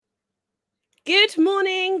Good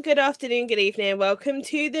morning, good afternoon, good evening. Welcome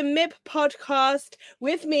to the MIB podcast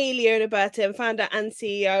with me, Leona Burton, founder and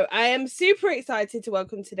CEO. I am super excited to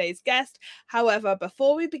welcome today's guest. However,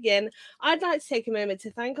 before we begin, I'd like to take a moment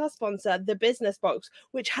to thank our sponsor, The Business Box,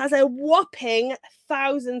 which has a whopping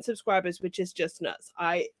 1,000 subscribers, which is just nuts.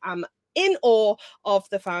 I am in awe of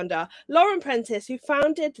the founder, Lauren Prentice, who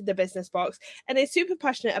founded The Business Box and is super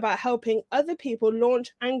passionate about helping other people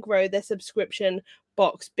launch and grow their subscription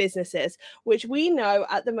box businesses, which we know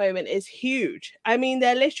at the moment is huge. I mean,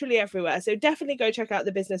 they're literally everywhere. So definitely go check out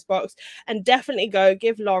The Business Box and definitely go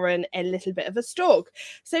give Lauren a little bit of a stalk.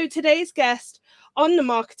 So today's guest on the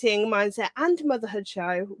Marketing, Mindset and Motherhood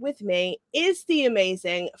show with me is the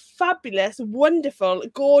amazing, fabulous, wonderful,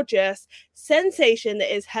 gorgeous sensation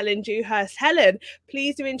that is Helen Dewhurst. Helen,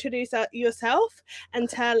 please do introduce yourself and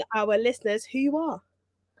tell our listeners who you are.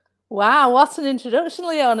 Wow, what an introduction,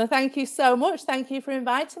 Leona. Thank you so much. Thank you for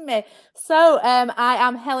inviting me. So I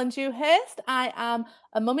am Helen Dewhurst. I am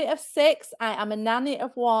a mummy of 6. I am a nanny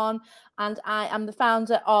of 1. And I am the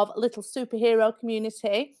founder of Little Superhero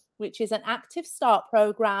Community, which is an active start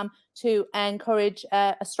program to encourage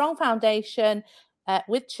a strong foundation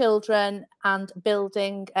with children and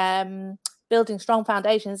building strong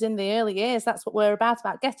foundations in the early years. That's what we're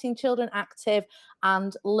about getting children active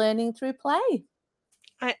and learning through play.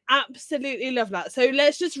 I absolutely love that. So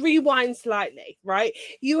let's just rewind slightly, right?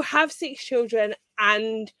 You have 6 children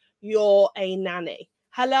and you're a nanny.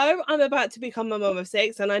 Hello, I'm about to become a mum of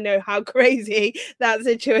 6 and I know how crazy that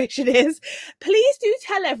situation is. Please do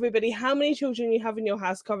tell everybody how many children you have in your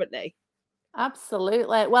house currently.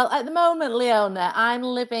 Absolutely. Well, at the moment, Leona, I'm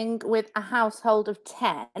living with a household of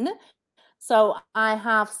 10. So I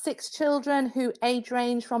have 6 children who age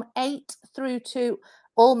range from 8 through to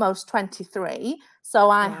almost 23. So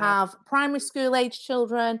I have primary school age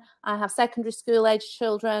children, I have secondary school age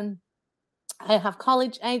children, I have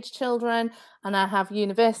college age children, and I have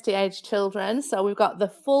university age children. So we've got the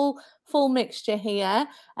full mixture here.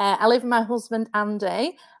 I live with my husband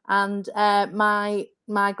Andy, and my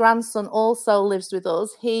grandson also lives with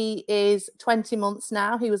us. He is 20 months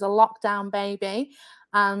now. He was a lockdown baby,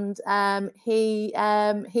 and he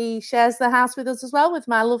shares the house with us as well with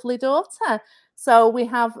my lovely daughter. So we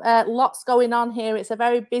have lots going on here. It's a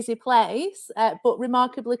very busy place, but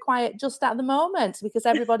remarkably quiet just at the moment because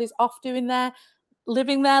everybody's off living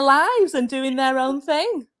their lives and doing their own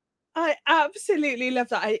thing. I absolutely love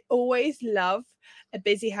that. I always love a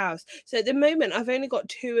busy house. So at the moment, I've only got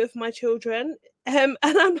 2 of my children, and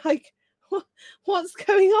I'm like, what's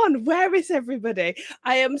going on? Where is everybody?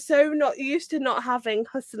 I am so not used to not having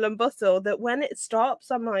hustle and bustle that when it stops,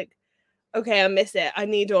 I'm like, okay, I miss it. I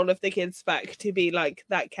need all of the kids back to be like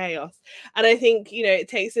that chaos. And I think, it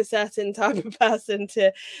takes a certain type of person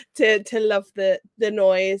to love the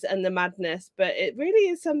noise and the madness, but it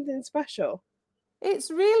really is something special. It's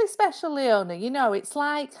really special, Leona. It's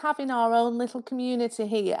like having our own little community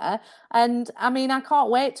here. And I mean, I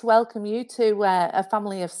can't wait to welcome you to a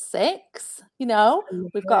family of 6.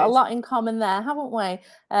 We've got a lot in common there, haven't we?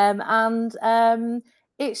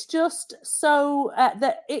 It's just so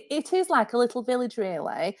that it is like a little village,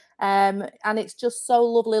 really. And it's just so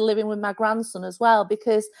lovely living with my grandson as well,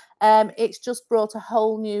 because it's just brought a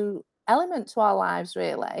whole new element to our lives,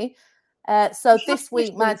 really. So this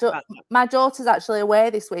week, my daughter's actually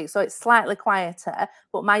away this week, so it's slightly quieter.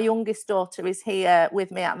 But my youngest daughter is here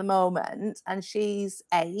with me at the moment, and she's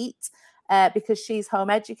 8 because she's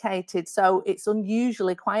home educated. So it's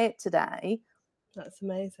unusually quiet today. That's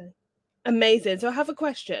amazing. Amazing. So I have a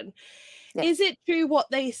question. Yeah. Is it true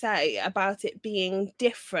what they say about it being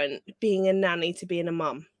different, being a nanny to being a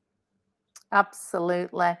mum?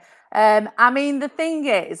 Absolutely. I mean, the thing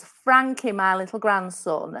is, Frankie, my little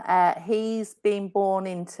grandson, he's been born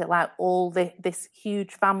into like all this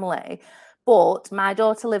huge family. But my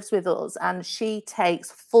daughter lives with us and she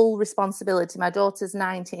takes full responsibility. My daughter's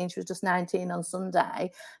 19. She was just 19 on Sunday.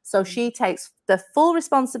 So she takes the full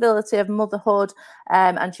responsibility of motherhood,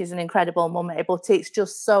 and she's an incredible mummy. But it's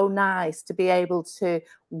just so nice to be able to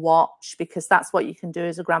watch, because that's what you can do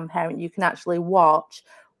as a grandparent. You can actually watch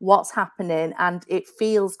what's happening and it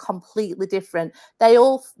feels completely different.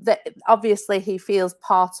 Obviously he feels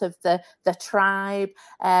part of the tribe,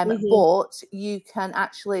 but you can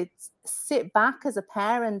actually sit back as a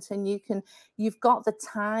parent and you've got the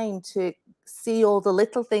time to see all the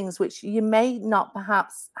little things which you may not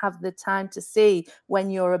perhaps have the time to see when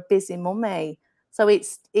you're a busy mummy. So it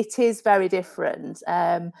is very different,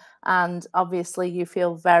 and obviously you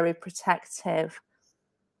feel very protective.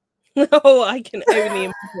 Oh, I can only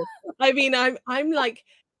imagine. I mean, I'm like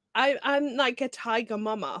I'm like a tiger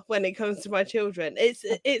mama when it comes to my children.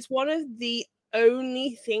 It's one of the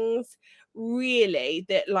only things really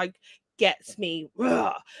that like gets me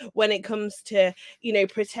when it comes to, you know,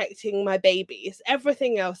 protecting my babies.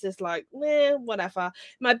 Everything else is like, whatever.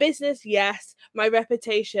 My business, yes. My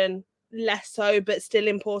reputation, less so, but still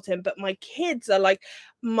important. But my kids are like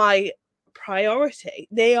my priority.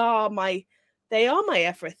 They are my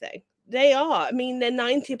everything. They are. I mean, they're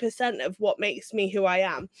 90% of what makes me who I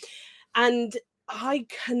am. And I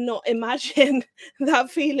cannot imagine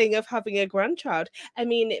that feeling of having a grandchild. I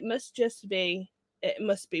mean, it must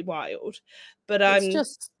be wild. But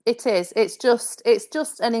It's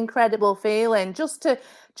just an incredible feeling,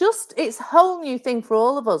 it's a whole new thing for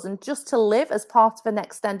all of us, and just to live as part of an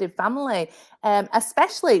extended family,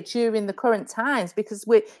 especially during the current times, because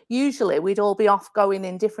we'd all be off going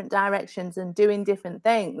in different directions and doing different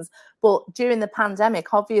things. But during the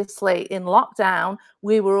pandemic, obviously in lockdown,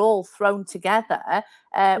 we were all thrown together,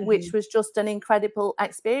 which was just an incredible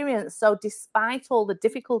experience. So despite all the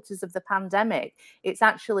difficulties of the pandemic, it's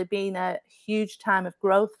actually been a huge time of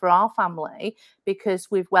growth for our family, because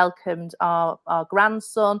we've welcomed our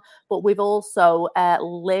grandson, but we've also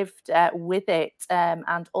lived with it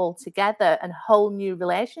and all together, and whole new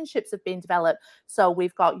relationships have been developed. So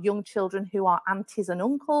we've got young children who are aunties and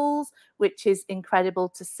uncles, which is incredible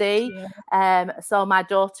to see. So my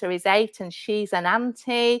daughter is 8 and she's an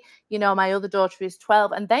auntie. You know, my other daughter is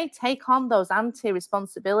 12, and they take on those auntie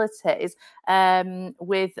responsibilities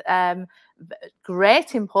with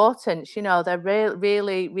great importance. You know, they're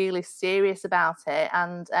really, really serious about it,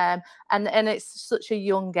 and it's such a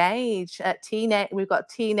young age. We've got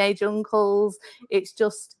teenage uncles. It's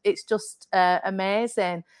just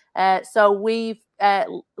amazing. So we've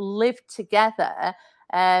lived together.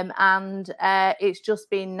 And it's just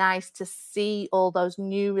been nice to see all those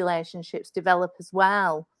new relationships develop as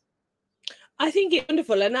well. I think it's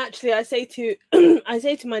wonderful. And actually, I say to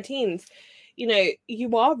my teens, you know,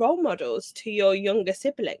 you are role models to your younger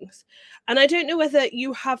siblings. And I don't know whether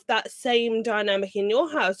you have that same dynamic in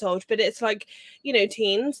your household, but it's like, you know,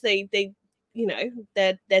 teens, they you know,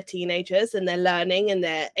 they're teenagers and they're learning and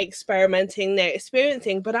they're experimenting, they're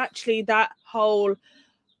experiencing, but actually that whole,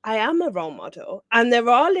 I am a role model, and there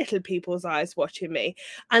are little people's eyes watching me,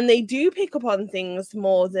 and they do pick up on things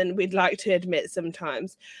more than we'd like to admit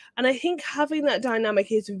sometimes. And I think having that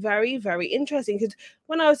dynamic is very, very interesting, because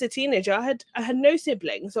when I was a teenager, I had no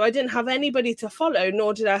siblings, so I didn't have anybody to follow,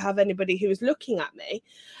 nor did I have anybody who was looking at me.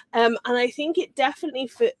 And I think it definitely,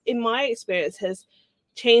 in my experience, has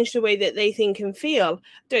changed the way that they think and feel.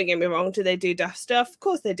 Don't get me wrong, do they do daft stuff? Of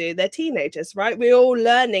course they do. They're teenagers, right? We're all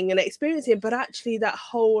learning and experiencing, but actually that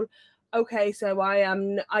whole, okay, so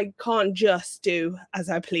I can't just do as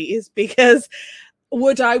I please, because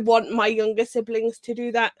would I want my younger siblings to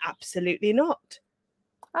do that? Absolutely not.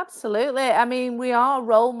 Absolutely. I mean, we are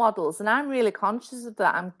role models, and I'm really conscious of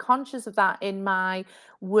that. I'm conscious of that in my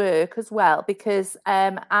work as well, because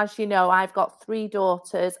as you know, I've got 3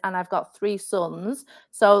 daughters and I've got 3 sons.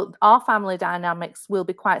 So our family dynamics will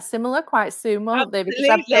be quite similar quite soon, won't they? Because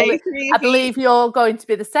I believe you're going to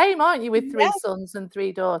be the same, aren't you, with 3 sons and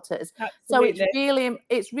 3 daughters? Absolutely. So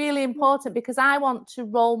it's really important, because I want to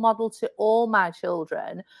role model to all my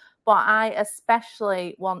children. But I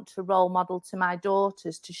especially want to role model to my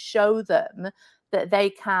daughters, to show them that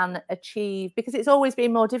they can achieve, because it's always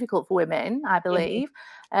been more difficult for women, I believe.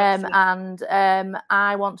 And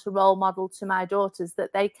I want to role model to my daughters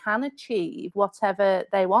that they can achieve whatever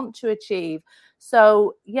they want to achieve.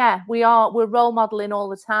 So yeah, we're role modeling all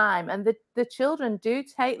the time, and the children do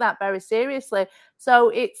take that very seriously. So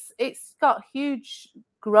it's got huge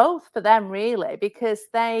growth for them, really, because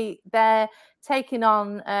they're taking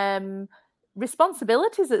on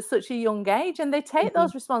responsibilities at such a young age, and they take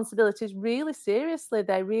those responsibilities really seriously.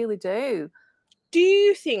 They really do. Do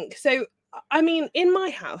you think so? I mean, in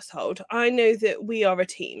my household, I know that we are a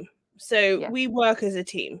team. So we work as a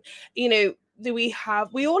team. You know, we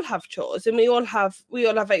all have chores, and we all have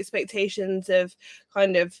expectations of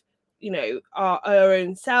kind of, you know, our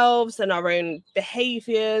own selves and our own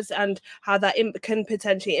behaviors, and how that can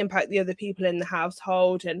potentially impact the other people in the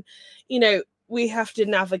household. And, you know, we have to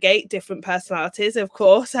navigate different personalities, of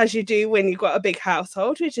course, as you do when you've got a big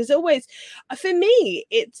household, which is always, for me,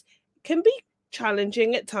 it can be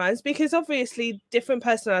challenging at times, because obviously different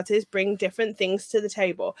personalities bring different things to the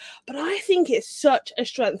table. But I think it's such a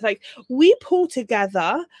strength. Like, we pull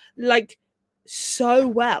together like so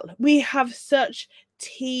well. We have such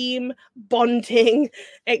team bonding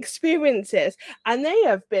experiences, and they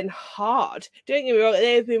have been hard. Don't get me wrong,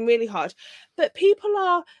 they have been really hard. But people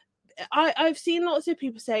are I've seen lots of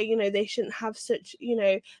people say, you know, they shouldn't have such, you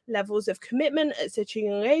know, levels of commitment at such a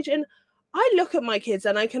young age. And I look at my kids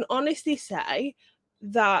and I can honestly say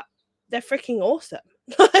that they're freaking awesome.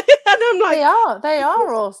 And I'm like, they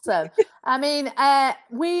are awesome. I mean,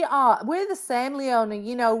 we're the same, Leona.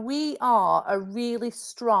 You know, we are a really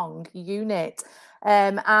strong unit.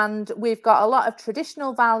 And we've got a lot of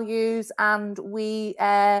traditional values, and we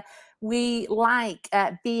like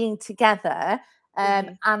being together.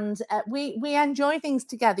 And we enjoy things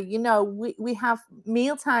together. You know, we have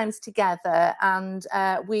meal times together, and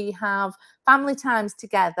we have family times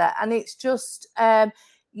together, and it's just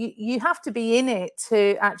you have to be in it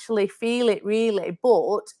to actually feel it, really.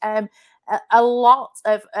 But a lot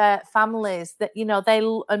of families that, you know, they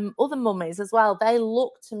and other mummies as well, they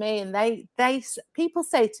look to me, and they people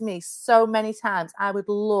say to me so many times, I would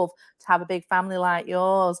love to have a big family like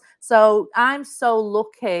yours. So I'm so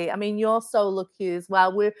lucky. I mean, you're so lucky as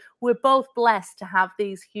well. We're both blessed to have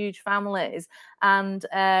these huge families, and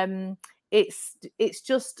it's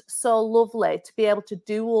just so lovely to be able to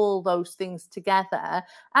do all those things together.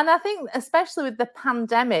 And I think, especially with the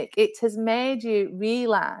pandemic, it has made you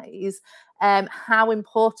realize how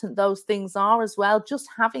important those things are as well. Just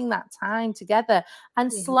having that time together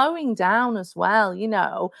and slowing down as well. You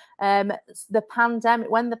know, the pandemic,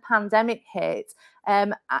 when the pandemic hit,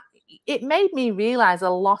 it made me realize a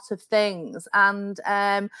lot of things, and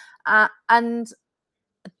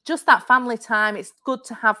just that family time. It's good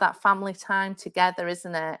to have that family time together,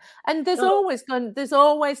 isn't it? And there's always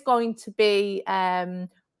going to be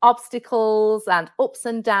obstacles and ups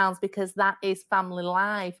and downs, because that is family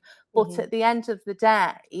life. But at the end of the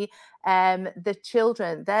day, the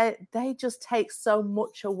children, they just take so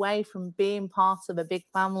much away from being part of a big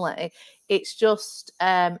family. It's just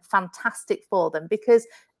fantastic for them, because,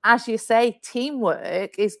 as you say,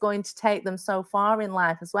 teamwork is going to take them so far in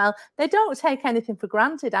life as well. They don't take anything for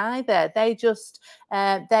granted either. They just,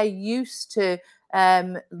 they're used to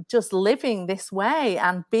just living this way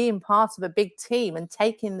and being part of a big team and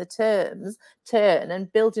taking the turn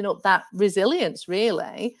and building up that resilience,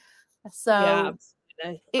 really. So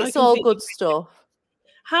it's all good stuff.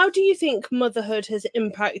 How do you think motherhood has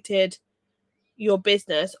impacted your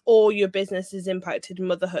business, or your business has impacted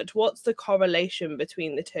motherhood? What's the correlation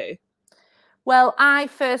between the two? Well, I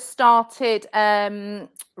first started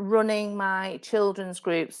running my children's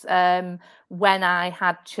groups when I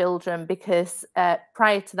had children, because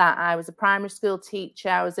prior to that, I was a primary school teacher.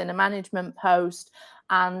 I was in a management post.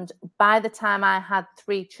 And by the time I had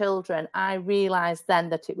 3 children, I realized then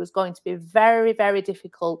that it was going to be very, very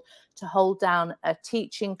difficult to hold down a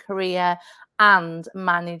teaching career and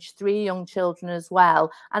manage 3 young children as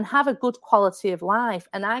well, and have a good quality of life.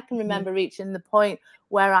 And I can remember reaching the point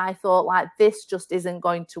where I thought, like, this just isn't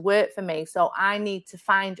going to work for me. So I need to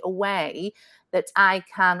find a way that I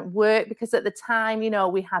can work, because at the time, you know,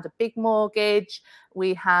 we had a big mortgage,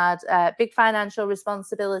 we had big financial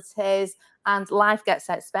responsibilities, and life gets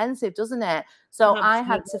expensive, doesn't it? So Absolutely. I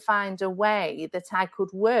had to find a way that I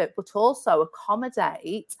could work, but also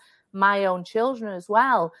accommodate my own children as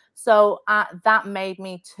well. So that made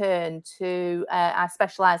me turn to, I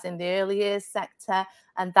specialize in the early years sector,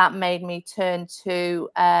 and that made me turn to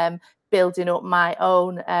building up my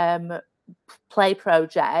own play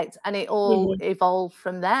project, and it all evolved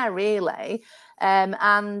from there, really.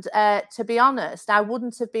 And to be honest, I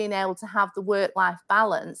wouldn't have been able to have the work-life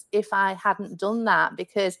balance if I hadn't done that,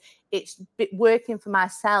 because it's working for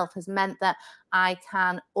myself has meant that I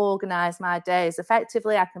can organize my days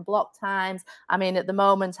effectively. I can block times. I mean, at the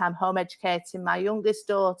moment, I'm home educating my youngest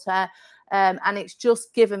daughter, and it's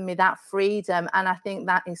just given me that freedom. And I think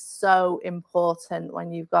that is so important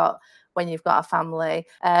when you've got a family.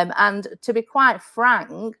 And to be quite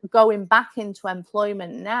frank, going back into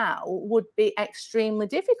employment now would be extremely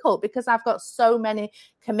difficult, because I've got so many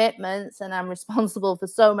commitments and I'm responsible for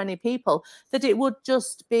so many people that it would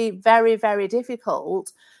just be very, very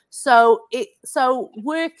difficult. So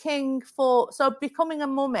becoming a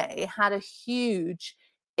mummy had a huge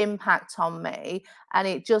impact on me, and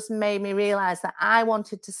it just made me realize that I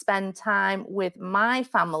wanted to spend time with my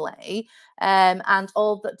family, and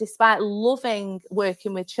all that. Despite loving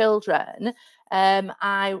working with children,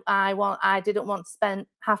 I didn't want to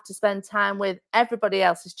have to spend time with everybody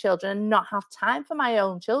else's children and not have time for my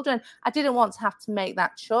own children. I didn't want to have to make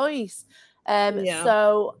that choice.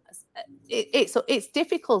 So it's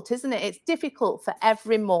difficult, isn't it? It's difficult for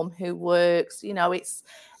every mum who works. You know, it's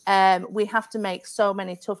we have to make so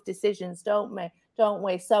many tough decisions, don't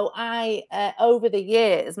we? So over the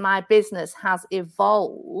years, my business has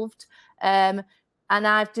evolved, and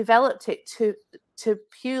I've developed it to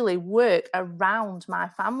purely work around my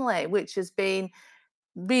family, which has been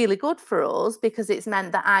really good for us, because it's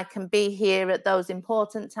meant that I can be here at those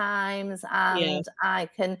important times, and I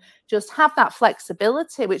can just have that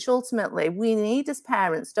flexibility, which ultimately we need as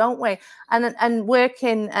parents, don't we? And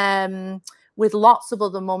working with lots of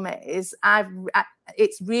other mummies,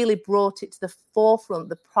 it's really brought it to the forefront,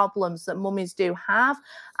 the problems that mummies do have,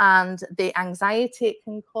 and the anxiety it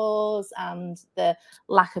can cause, and the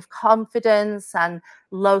lack of confidence and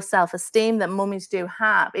low self-esteem that mummies do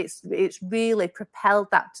have. It's really propelled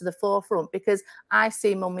that to the forefront, because I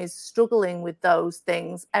see mummies struggling with those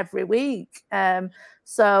things every week.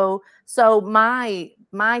 So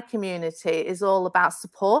my community is all about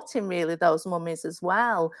supporting really those mummies as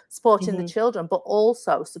well, supporting the children, but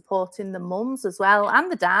also supporting the mums as well,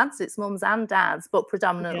 and the dads. It's mums and dads, but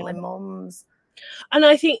predominantly mums. And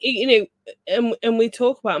I think, you know, and we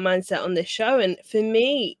talk about mindset on this show, and for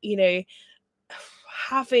me, you know,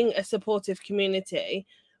 having a supportive community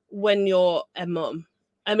when you're a mum.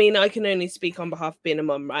 I mean, I can only speak on behalf of being a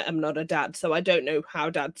mum, right? I'm not a dad, so I don't know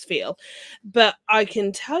how dads feel. But I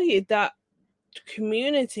can tell you that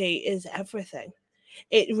community is everything.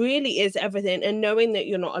 It really is everything. And knowing that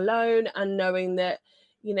you're not alone, and knowing that,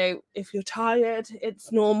 you know, if you're tired,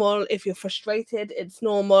 it's normal. If you're frustrated, it's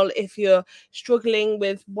normal. If you're struggling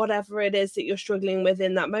with whatever it is that you're struggling with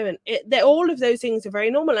in that moment, all of those things are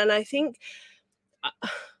very normal. And I think,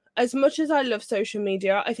 as much as I love social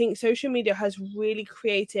media, I think social media has really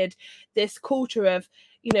created this culture of,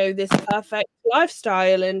 you know, this perfect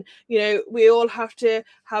lifestyle, and, you know, we all have to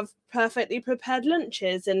have perfectly prepared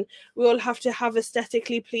lunches, and we all have to have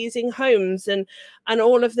aesthetically pleasing homes, and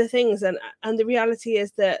all of the things, and the reality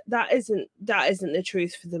is that that isn't the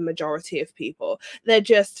truth for the majority of people. They're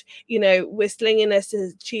just, you know, we're slinging a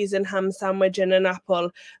cheese and ham sandwich and an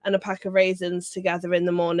apple and a pack of raisins together in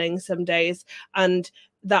the morning some days, and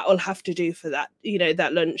that will have to do for that, you know,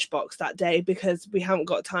 that lunchbox that day, because we haven't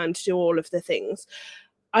got time to do all of the things.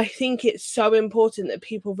 I think it's so important that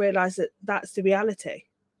people realize that that's the reality.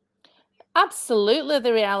 Absolutely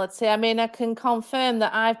the reality. I mean, I can confirm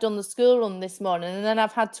that I've done the school run this morning, and then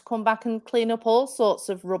I've had to come back and clean up all sorts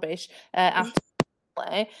of rubbish after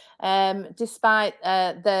despite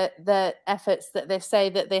the efforts that they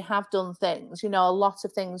say that they have done things. You know, a lot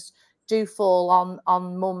of things do fall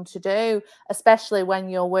on mum to do, especially when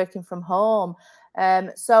you're working from home.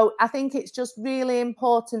 So I think it's just really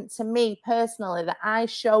important to me personally that I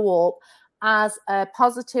show up as a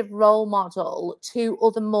positive role model to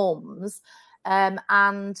other mums, and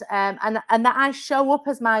that I show up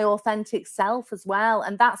as my authentic self as well.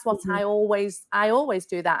 And that's what I always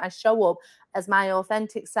do, that I show up as my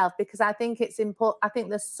authentic self, because I think it's important. I think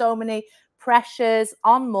there's so many pressures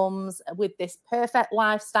on mums with this perfect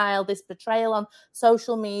lifestyle, this portrayal on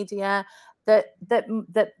social media,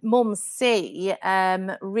 that mums see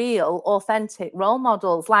real authentic role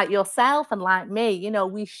models like yourself and like me. You know,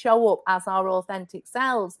 we show up as our authentic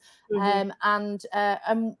selves, and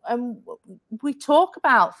we talk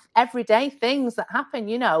about everyday things that happen,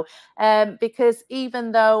 you know, because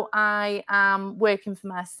even though I am working for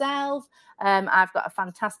myself, I've got a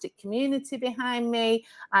fantastic community behind me.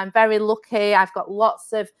 I'm very lucky. I've got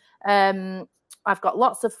lots of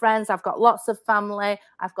friends, I've got lots of family,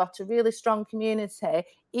 I've got a really strong community.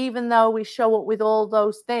 Even though we show up with all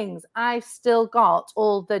those things, I've still got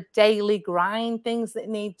all the daily grind things that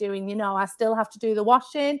need doing. You know, I still have to do the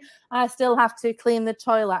washing, I still have to clean the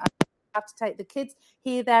toilet, I have to take the kids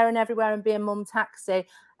here, there and everywhere and be a mum taxi.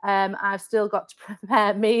 I've still got to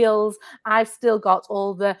prepare meals. I've still got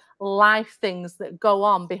all the life things that go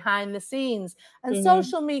on behind the scenes. And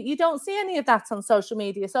social media, you don't see any of that on social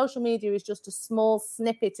media. Social media is just a small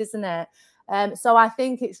snippet, isn't it? So I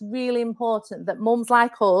think it's really important that mums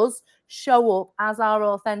like us show up as our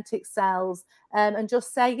authentic selves, and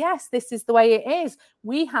just say, yes, this is the way it is.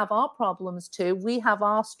 We have our problems too. We have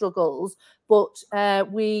our struggles, but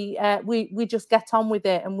we just get on with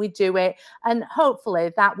it and we do it. And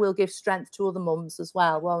hopefully that will give strength to other mums as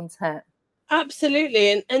well, won't it?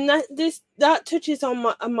 Absolutely, and that touches on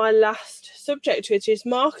my last subject, which is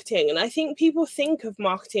marketing. And I think people think of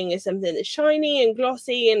marketing as something that's shiny and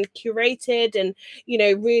glossy and curated and, you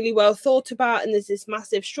know, really well thought about, and there's this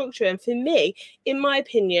massive structure. And for me, in my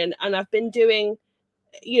opinion, and I've been doing,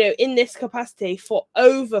 you know, in this capacity for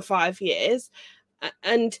over 5 years,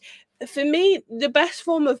 and for me, the best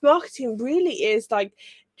form of marketing really is like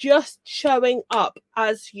just showing up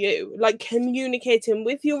as you, like communicating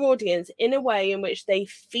with your audience in a way in which they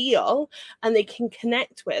feel and they can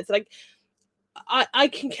connect with. Like, I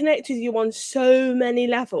can connect with you on so many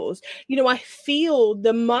levels. You know, I feel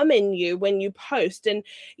the mum in you when you post, and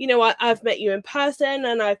you know, I've met you in person,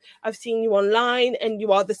 and I've seen you online, and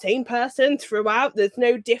you are the same person throughout. There's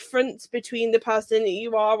no difference between the person that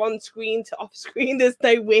you are on screen to off screen. There's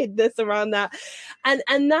no weirdness around that,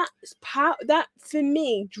 and that's that for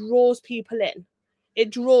me draws people in. It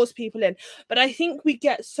draws people in. But I think we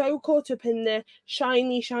get so caught up in the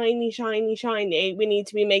shiny, shiny, shiny, shiny. We need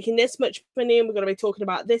to be making this much money, and we're going to be talking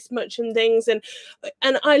about this much and things. And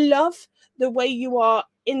I love the way you are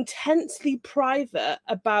intensely private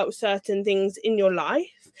about certain things in your life.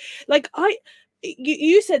 Like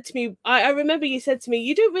you said to me, I remember you said to me,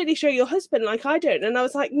 you don't really show your husband like I don't. And I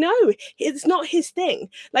was like, no, it's not his thing.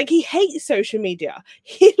 Like, he hates social media.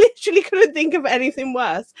 He literally couldn't think of anything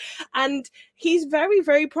worse. And he's very,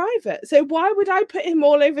 very private. So why would I put him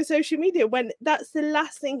all over social media when that's the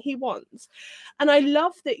last thing he wants? And I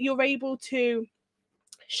love that you're able to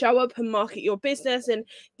show up and market your business and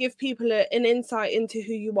give people an insight into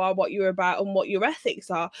who you are, what you're about, and what your ethics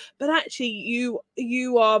are. But actually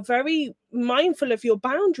you are very mindful of your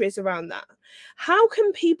boundaries around that. How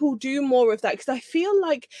can people do more of that? Because I feel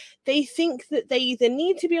like they think that they either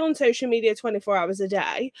need to be on social media 24 hours a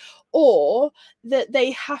day, or that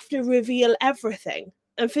they have to reveal everything.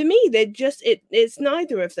 And for me, it's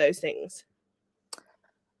neither of those things.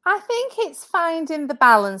 I think it's finding the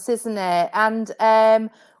balance, isn't it? And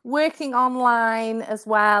working online as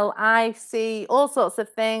well, I see all sorts of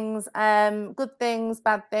things, good things,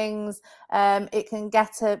 bad things. It can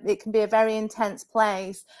be a very intense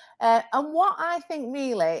place. And what I think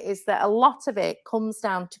really is that a lot of it comes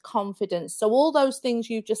down to confidence. So all those things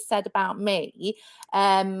you just said about me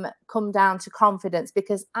come down to confidence,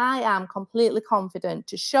 because I am completely confident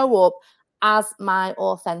to show up as my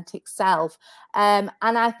authentic self. And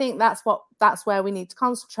I think that's where we need to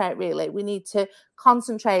concentrate, really. We need to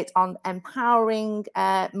concentrate on empowering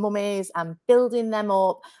mummies and building them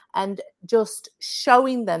up, and just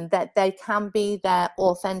showing them that they can be their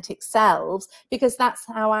authentic selves, because that's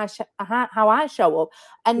how I show up.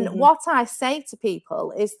 And what I say to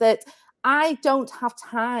people is that I don't have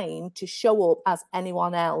time to show up as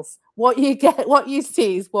anyone else. What you get, what you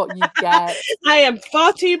see is what you get. I am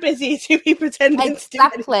far too busy to be pretending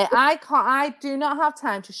Exactly. to do anything. I do not have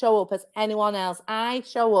time to show up as anyone else. I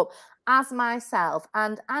show up as myself,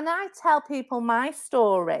 and I tell people my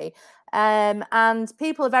story. And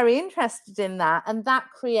people are very interested in that, and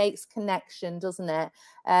that creates connection, doesn't it?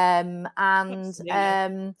 And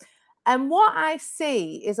what I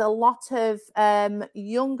see is a lot of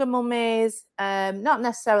younger mummies, not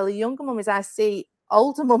necessarily younger mummies. I see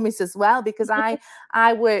older mummies as well, because I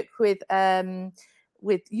work with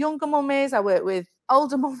younger mummies, I work with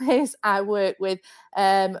older mummies, I work with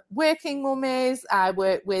working mummies, I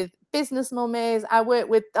work with business mummies, I work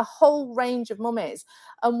with the whole range of mummies.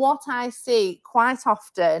 And what I see quite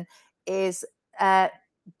often is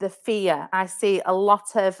the fear. I see a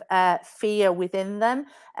lot of fear within them.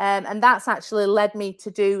 And that's actually led me to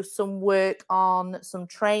do some work on some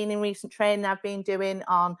recent training I've been doing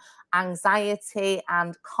on anxiety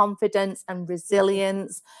and confidence and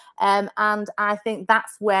resilience. And I think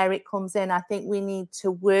that's where it comes in. I think we need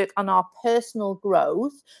to work on our personal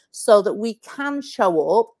growth so that we can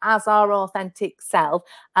show up as our authentic self,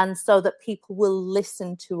 and so that people will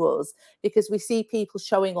listen to us, because we see people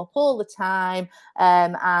showing up all the time.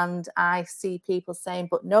 And I see people saying,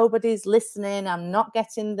 but nobody's listening, I'm not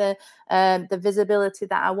getting the visibility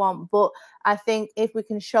that I want. But I think if we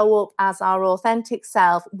can show up as our authentic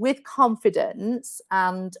self with confidence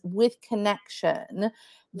and with connection,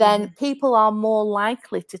 then people are more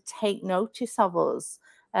likely to take notice of us.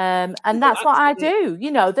 And that's what I do. You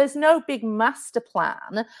know, there's no big master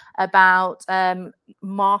plan about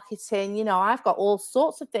marketing. You know, I've got all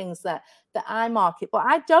sorts of things that I market, but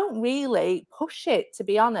I don't really push it, to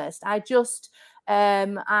be honest. I just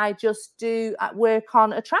do work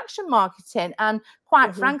on attraction marketing, and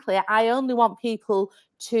quite frankly, I only want people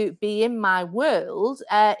to be in my world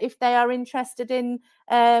if they are interested in,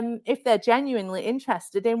 if they're genuinely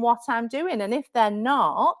interested in what I'm doing. And if they're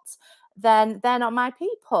not, then they're not my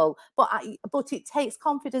people. But it takes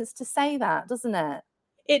confidence to say that, doesn't it?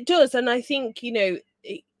 It does. And I think, you know,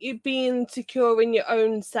 you being secure in your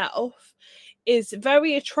own self is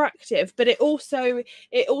very attractive, but it also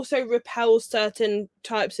repels certain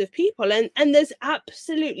types of people, and there's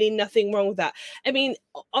absolutely nothing wrong with that. I mean,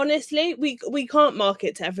 honestly, we can't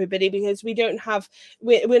market to everybody because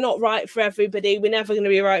we're not right for everybody. We're never going to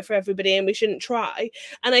be right for everybody, and we shouldn't try.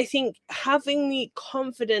 And I think having the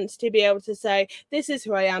confidence to be able to say, this is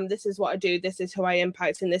who I am, this is what I do, this is who I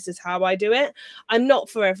impact, and this is how I do it. I'm not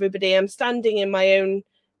for everybody. I'm standing in my own,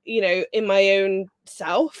 in my own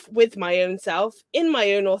self, with my own self, in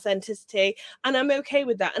my own authenticity, and I'm okay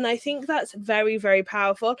with that. And I think that's very, very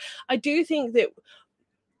powerful. I do think that,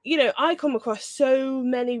 I come across so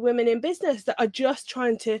many women in business that are just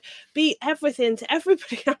trying to be everything to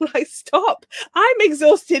everybody. I'm like, stop. I'm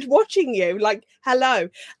exhausted watching you. Like, hello.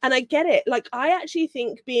 And I get it. Like, I actually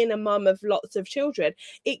think being a mum of lots of children,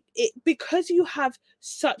 it because you have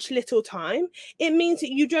such little time, it means that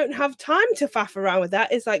you don't have time to faff around with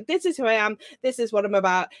that. It's like, this is who I am. This is what I'm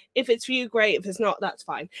about. If it's for you, great. If it's not, that's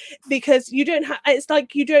fine. Because it's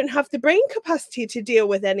like you don't have the brain capacity to deal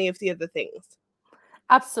with any of the other things.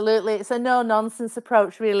 Absolutely. It's a no-nonsense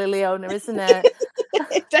approach, really, Leona, isn't it?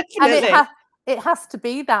 Definitely. And it has to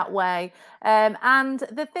be that way. And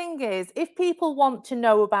the thing is, if people want to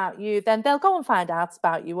know about you, then they'll go and find out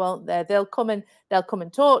about you, won't they? They'll come and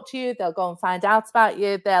talk to you. They'll go and find out about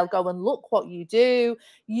you. They'll go and look what you do.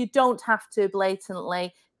 You don't have to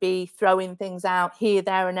blatantly be throwing things out here,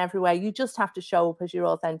 there, and everywhere. You just have to show up as your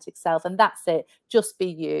authentic self, and that's it. Just be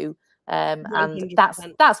you. And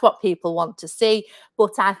 100%. that's what people want to see.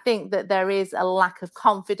 But I think that there is a lack of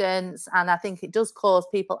confidence, and I think it does cause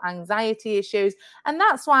people anxiety issues. And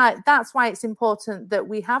that's why it's important that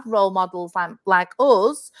we have role models like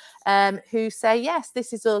us, who say, yes,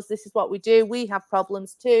 this is us, this is what we do. We have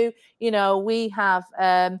problems too. We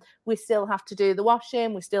still have to do the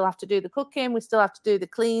washing, we still have to do the cooking, we still have to do the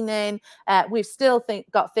cleaning. We've still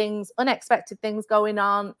got unexpected things going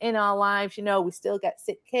on in our lives. We still get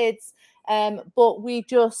sick kids. But we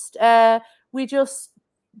just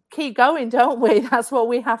keep going, don't we? That's what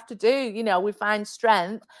we have to do. We find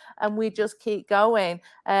strength and we just keep going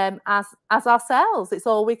as ourselves. It's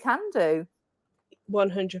all we can do.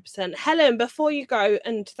 100%. Helen, before you go,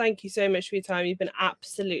 and thank you so much for your time, you've been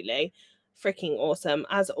absolutely freaking awesome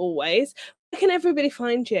as always. Where can everybody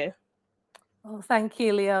find you? Oh, thank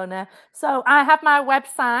you, Leona. So I have my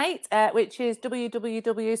website, which is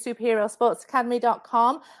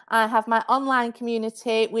www.superherosportsacademy.com. I have my online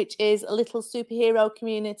community, which is a Little Superhero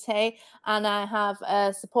Community. And I have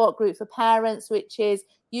a support group for parents, which is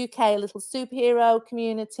UK Little Superhero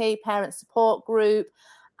Community Parent Support Group.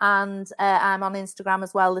 And I'm on Instagram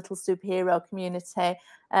as well, Little Superhero Community.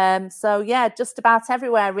 So yeah, just about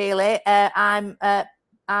everywhere, really.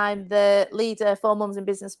 I'm the leader for Mums in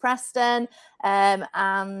Business Preston, and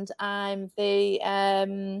I'm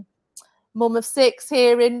the mum of 6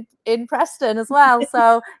 here in Preston as well.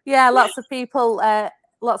 So yeah, lots of people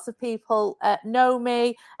know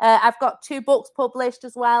me. I've got 2 books published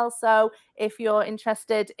as well. So if you're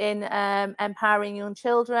interested in empowering young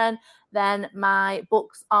children, then my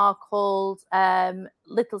books are called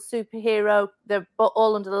Little Superhero. They're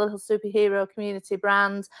all under the Little Superhero Community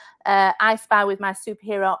brand. I Spy with My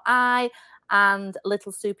Superhero Eye and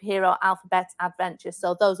Little Superhero Alphabet Adventure.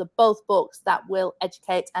 So those are both books that will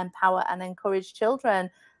educate, empower, and encourage children.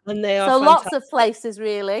 And they are so fantastic. Lots of places,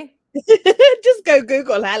 really. Just go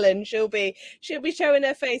Google Helen. She'll be showing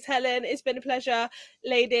her face. Helen, it's been a pleasure.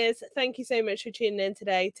 Ladies, thank you so much for tuning in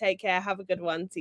today. Take care. Have a good one.